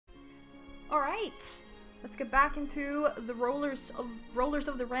Alright, let's get back into the Rollers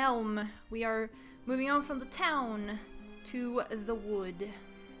of the Realm. We are moving on from the town to the wood.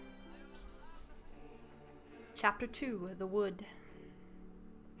 Chapter 2, The Wood.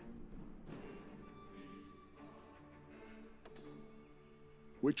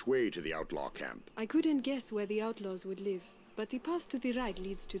 Which way to the outlaw camp? I couldn't guess where the outlaws would live, but the path to the right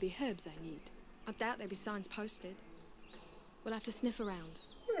leads to the herbs I need. I doubt there'll be signs posted. We'll have to sniff around.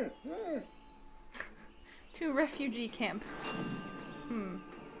 To refugee camp. Okay,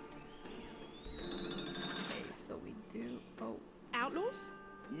 so we do... Oh. Outlaws?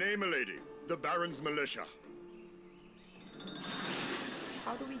 Name a lady. The Baron's militia.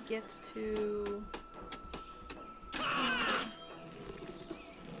 How do we get to...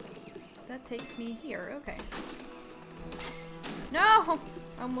 That takes me here, okay. No!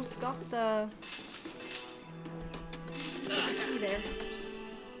 I almost got the key there.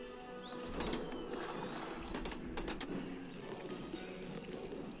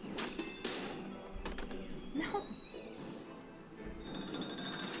 No!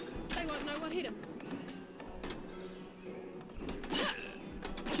 They won't know what hit them.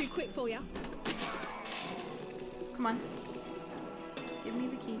 Too quick for ya. Come on. Give me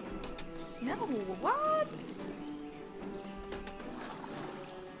the key. No, what?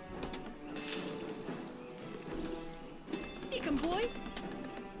 Sick 'em, boy!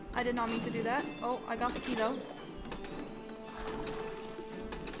 I did not mean to do that. Oh, I got the key though.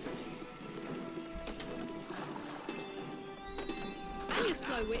 And you're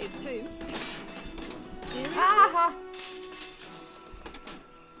slow-witted too. Seriously? Aha!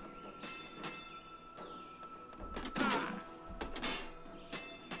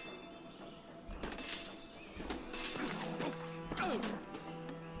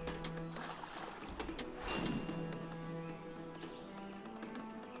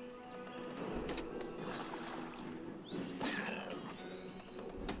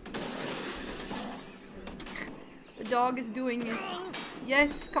 The dog is doing it.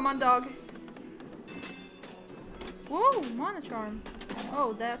 Yes, come on, dog. Whoa, mana charm.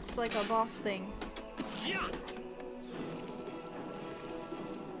 Oh, that's like a boss thing.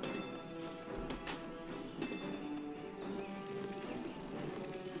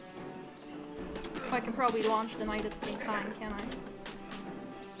 I can probably launch the knight at the same time, can't I?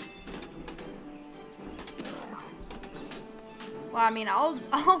 Well, I mean, I'll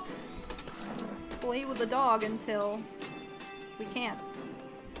play with the dog until we can't.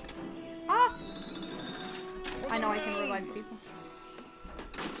 Ah! I know I can revive people.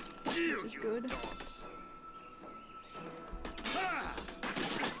 Which is good.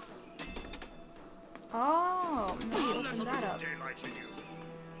 Oh, maybe open that up.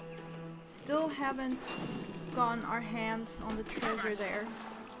 Still haven't gotten our hands on the treasure there.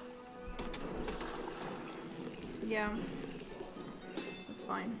 Yeah. That's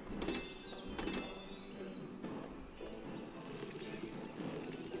fine.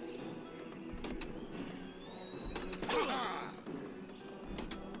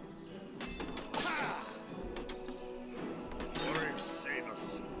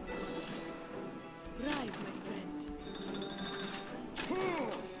 Rise, my friend.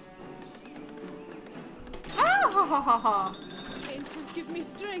 Ah ha ha ha ha! Ancient, give me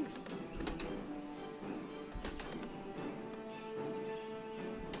strength.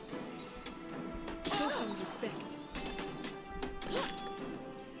 Show some respect.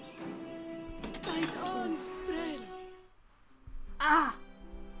 Fight on, friends. Ah!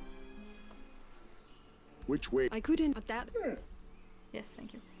 Which way? I couldn't at that. Yes,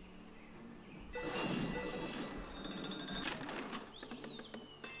 thank you.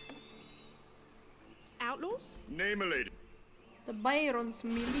 Outlaws? Name a lady. The Baron's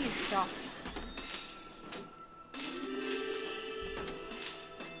militia.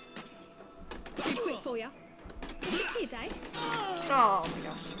 Too quick for ya. Kid, eh? Oh my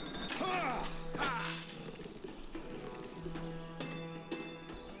gosh.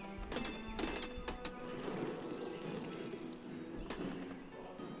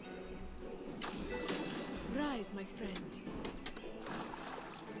 Rise, my friend.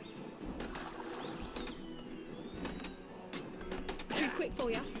 Too quick for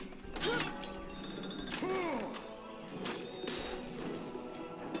ya.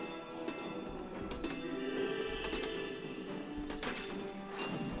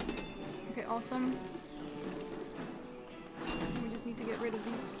 Okay, awesome. We just need to get rid of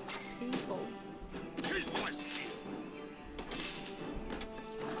these people.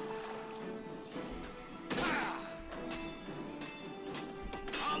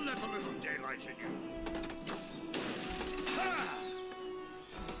 I'll let a little daylight in you.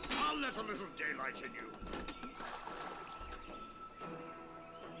 let a little daylight in you.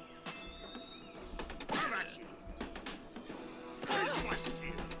 Come at you. Taste my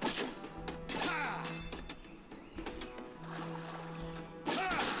steel. Ah!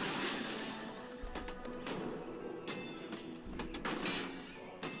 Ah!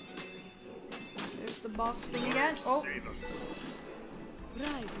 There's the boss thing again. Oh. Save us.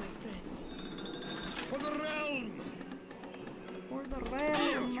 Rise, my friend. For the realm! For the Yield,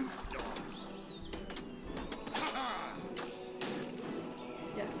 realm. you dogs! Ha-ha!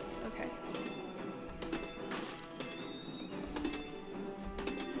 Yes, okay.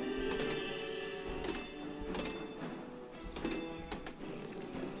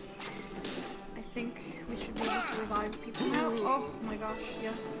 I think we should be able to revive people now. Oh my gosh,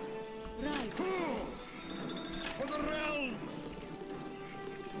 yes. Rise, my friend. For the realm!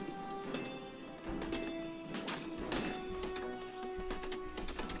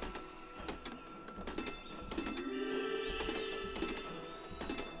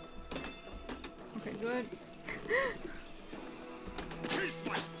 Okay, good. Taste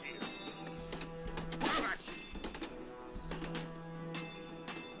my steel! Come at you!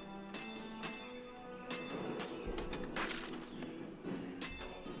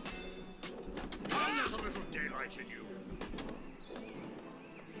 I'll let a little daylight in you.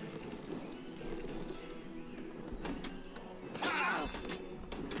 Ha!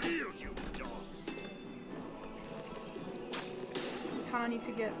 Yield, you dogs! Kinda need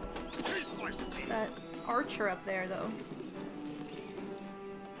to get Taste my steel! that archer up there though.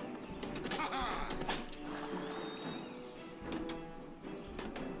 Ha-ha!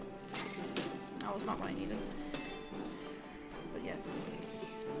 That was not what I needed. But yes.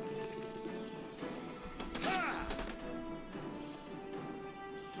 Ha!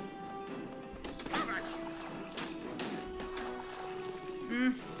 Come at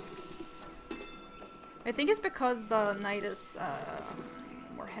you! I think it's because the knight is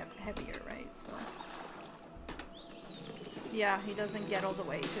more heavier, right? So yeah, he doesn't get all the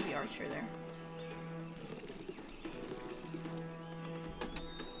way to the archer there.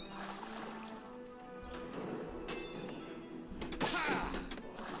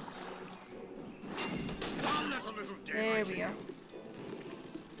 I'll let a little There daylight we in go. you.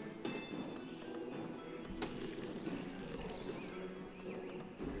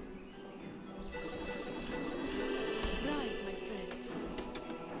 Rise, my friend.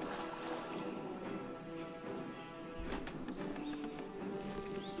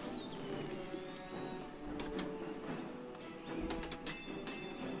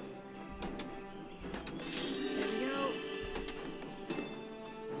 There we go.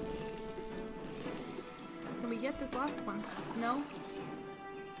 Can we get this last one? No?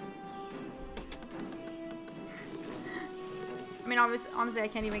 I mean, honestly, I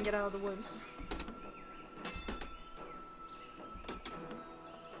can't even get out of the woods.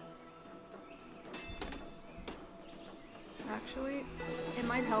 Actually, it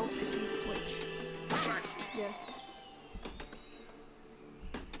might help if you switch. Come at you. Yes.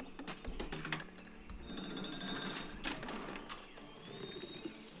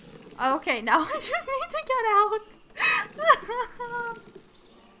 Okay, now I just need to get out.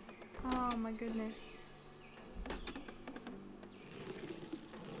 Oh my goodness.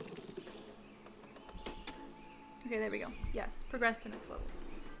 Okay, there we go. Yes, progress to next level.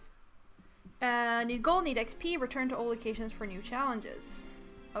 Need gold, need XP, return to old locations for new challenges.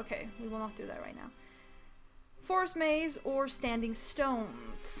 Okay, we will not do that right now. Forest maze or standing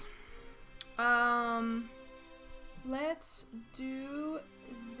stones. Let's do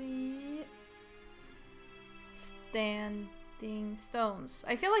the standing stones.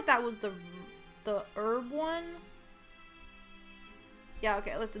 I feel like that was the herb one. Yeah,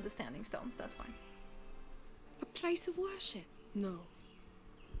 okay, let's do the standing stones. That's fine. A place of worship? No.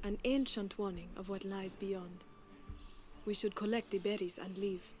 An ancient warning of what lies beyond. We should collect the berries and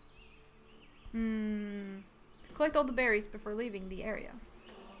leave. Collect all the berries before leaving the area.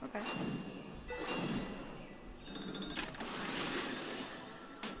 Okay.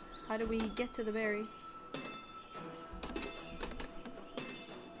 How do we get to the berries?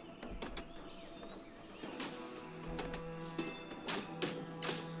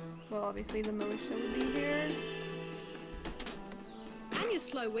 Well, obviously the militia will be here. And you're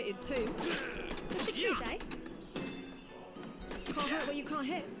slow-witted too. What's the kid, eh? Can't hurt what you can't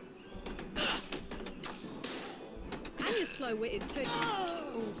hit. And you're slow-witted too.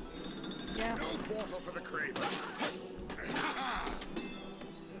 Oh. Yeah. No quarter for the craven. Ha-ha!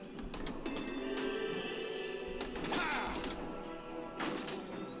 Ha!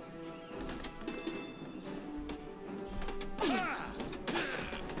 Ha!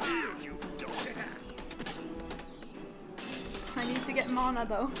 Yield, you I need to get mana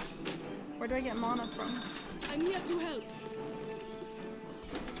though. Where do I get mana from? I'm here to help.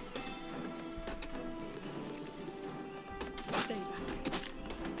 Stay back.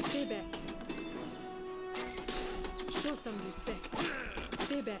 Stay back. Show some respect.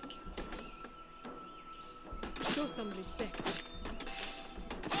 Stay back. Show some respect.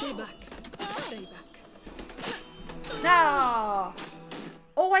 Stay back. Stay back. No!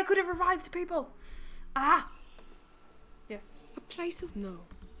 Oh, I could have revived people! Ah! Yes. A place of no.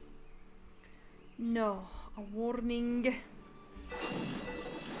 No. A warning.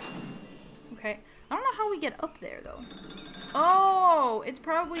 Okay. I don't know how we get up there though. Oh! It's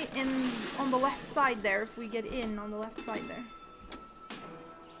probably on the left side there if we get in on the left side there.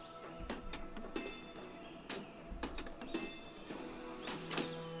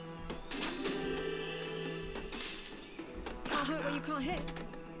 Can't hurt where you can't hit.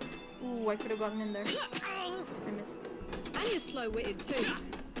 Ooh, I could have gotten in there. I missed. And you're slow-witted too.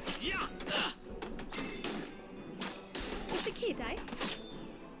 It's the kid, eh?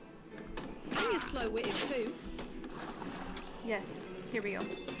 And you're slow-witted too. Yes. Here we go.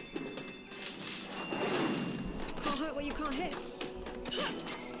 Can't hurt where you can't hit.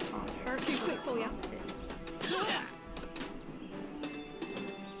 Can't hurt. Too quick for ya.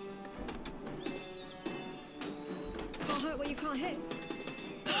 Can't hurt where you can't hit.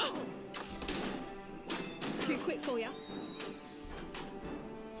 Too quick for ya.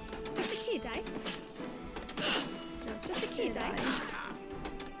 Just a kid, eh? Just a kid, eh?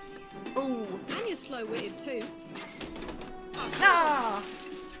 Oh. And you're slow-witted too. No!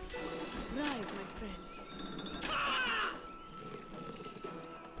 Rise, my friend.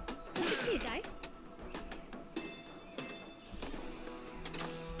 Just a kid, eh?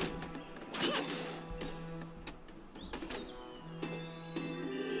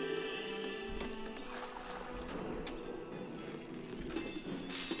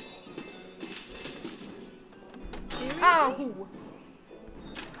 Oh!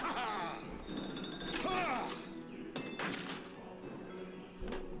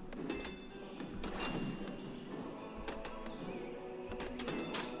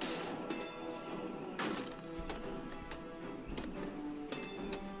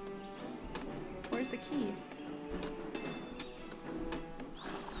 Where's the key?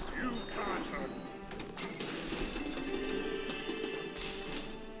 You can't hurt me.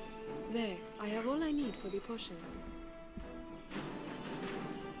 There, I have all I need for the potions.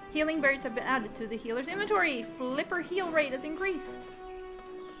 Healing berries have been added to the healer's inventory. Flipper heal rate has increased.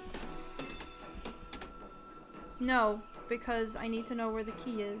 No, because I need to know where the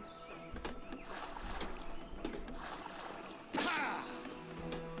key is.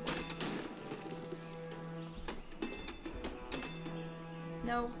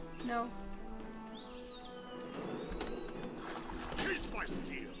 No, no. Taste my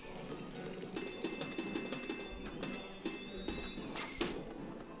steel.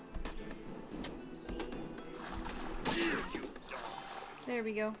 Here you go. There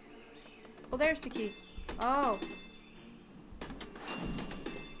we go. Well, there's the key. Oh.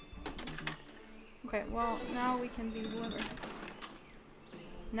 Okay, well, now we can be whoever.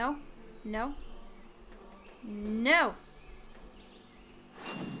 No? No? No!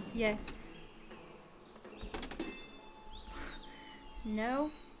 Yes. No?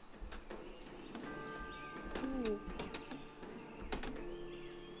 Ooh.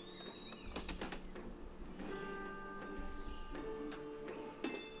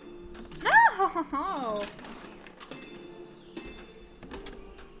 No!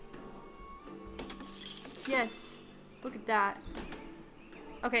 Yes. Look at that.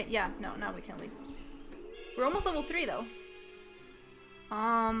 Okay, yeah, no, now we can leave. We're almost level 3 though.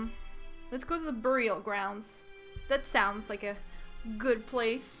 Let's go to the burial grounds. That sounds like a good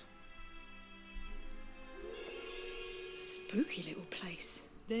place. Spooky little place.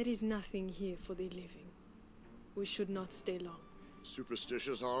 There is nothing here for the living. We should not stay long.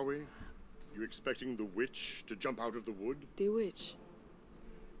 Superstitious, are we? You expecting the witch to jump out of the wood? The witch.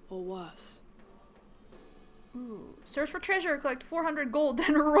 Or worse. Ooh. Search for treasure, collect 400 gold,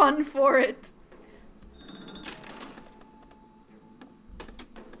 then run for it.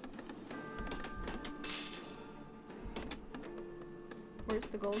 Where's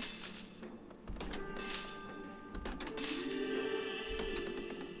the gold?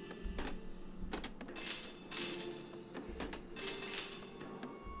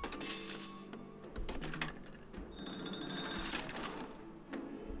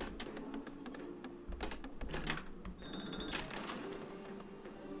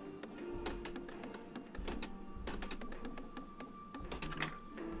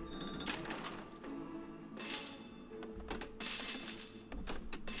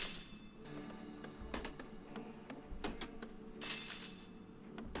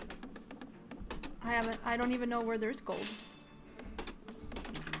 I don't even know where there's gold.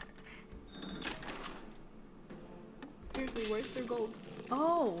 Seriously, where's their gold?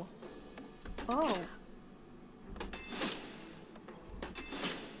 Oh! Oh!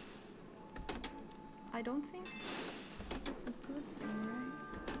 I don't think that's a good thing, right?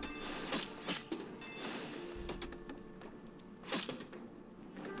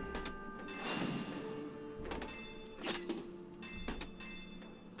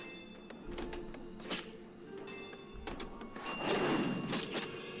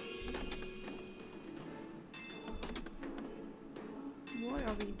 What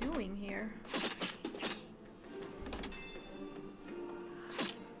are we doing here?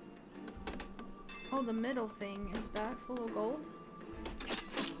 Oh, the middle thing, is that full of gold?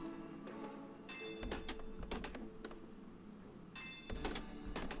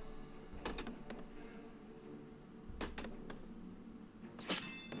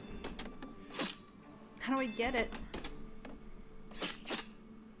 How do I get it?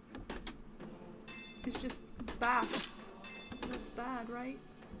 It's just baths. That's bad, right?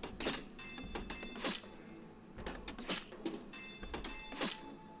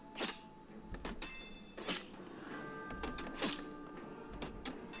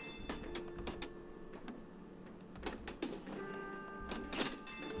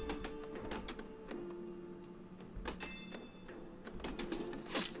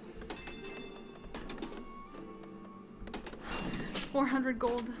 $400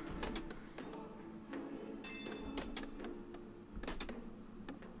 gold.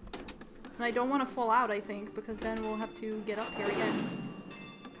 And I don't want to fall out, I think, because then we'll have to get up here again.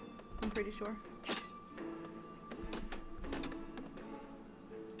 I'm pretty sure.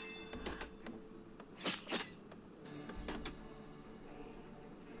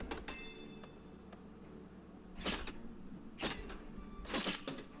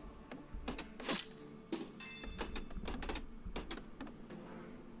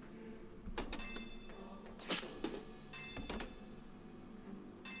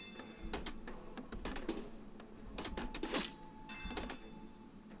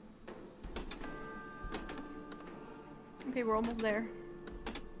 Okay, we're almost there.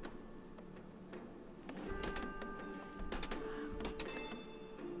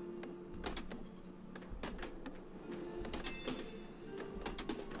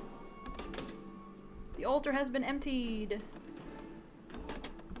 The altar has been emptied.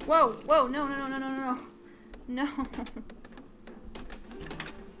 Whoa, whoa, no, no, no, no, no, no, no. No.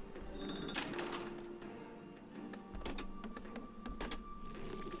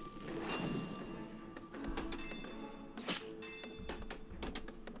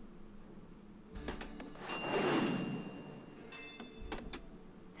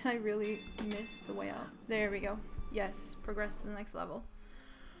 I really missed the way out. There we go. Yes, progress to the next level.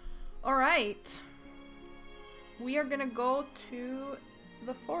 Alright. We are gonna go to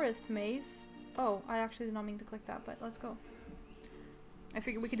the forest maze. Oh, I actually did not mean to click that, but let's go. I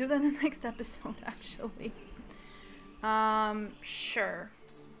figured we could do that in the next episode, actually. Sure.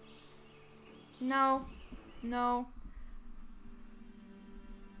 No. No.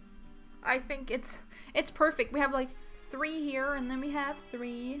 I think it's perfect. We have like 3 here, and then we have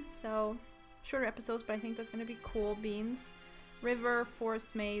 3, so shorter episodes, but I think that's gonna be cool beans. River,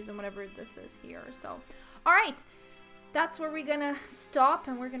 forest maze, and whatever this is here. So, alright, that's where we're gonna stop,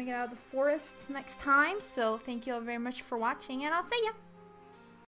 and we're gonna get out of the forest next time. So, thank you all very much for watching, and I'll see ya!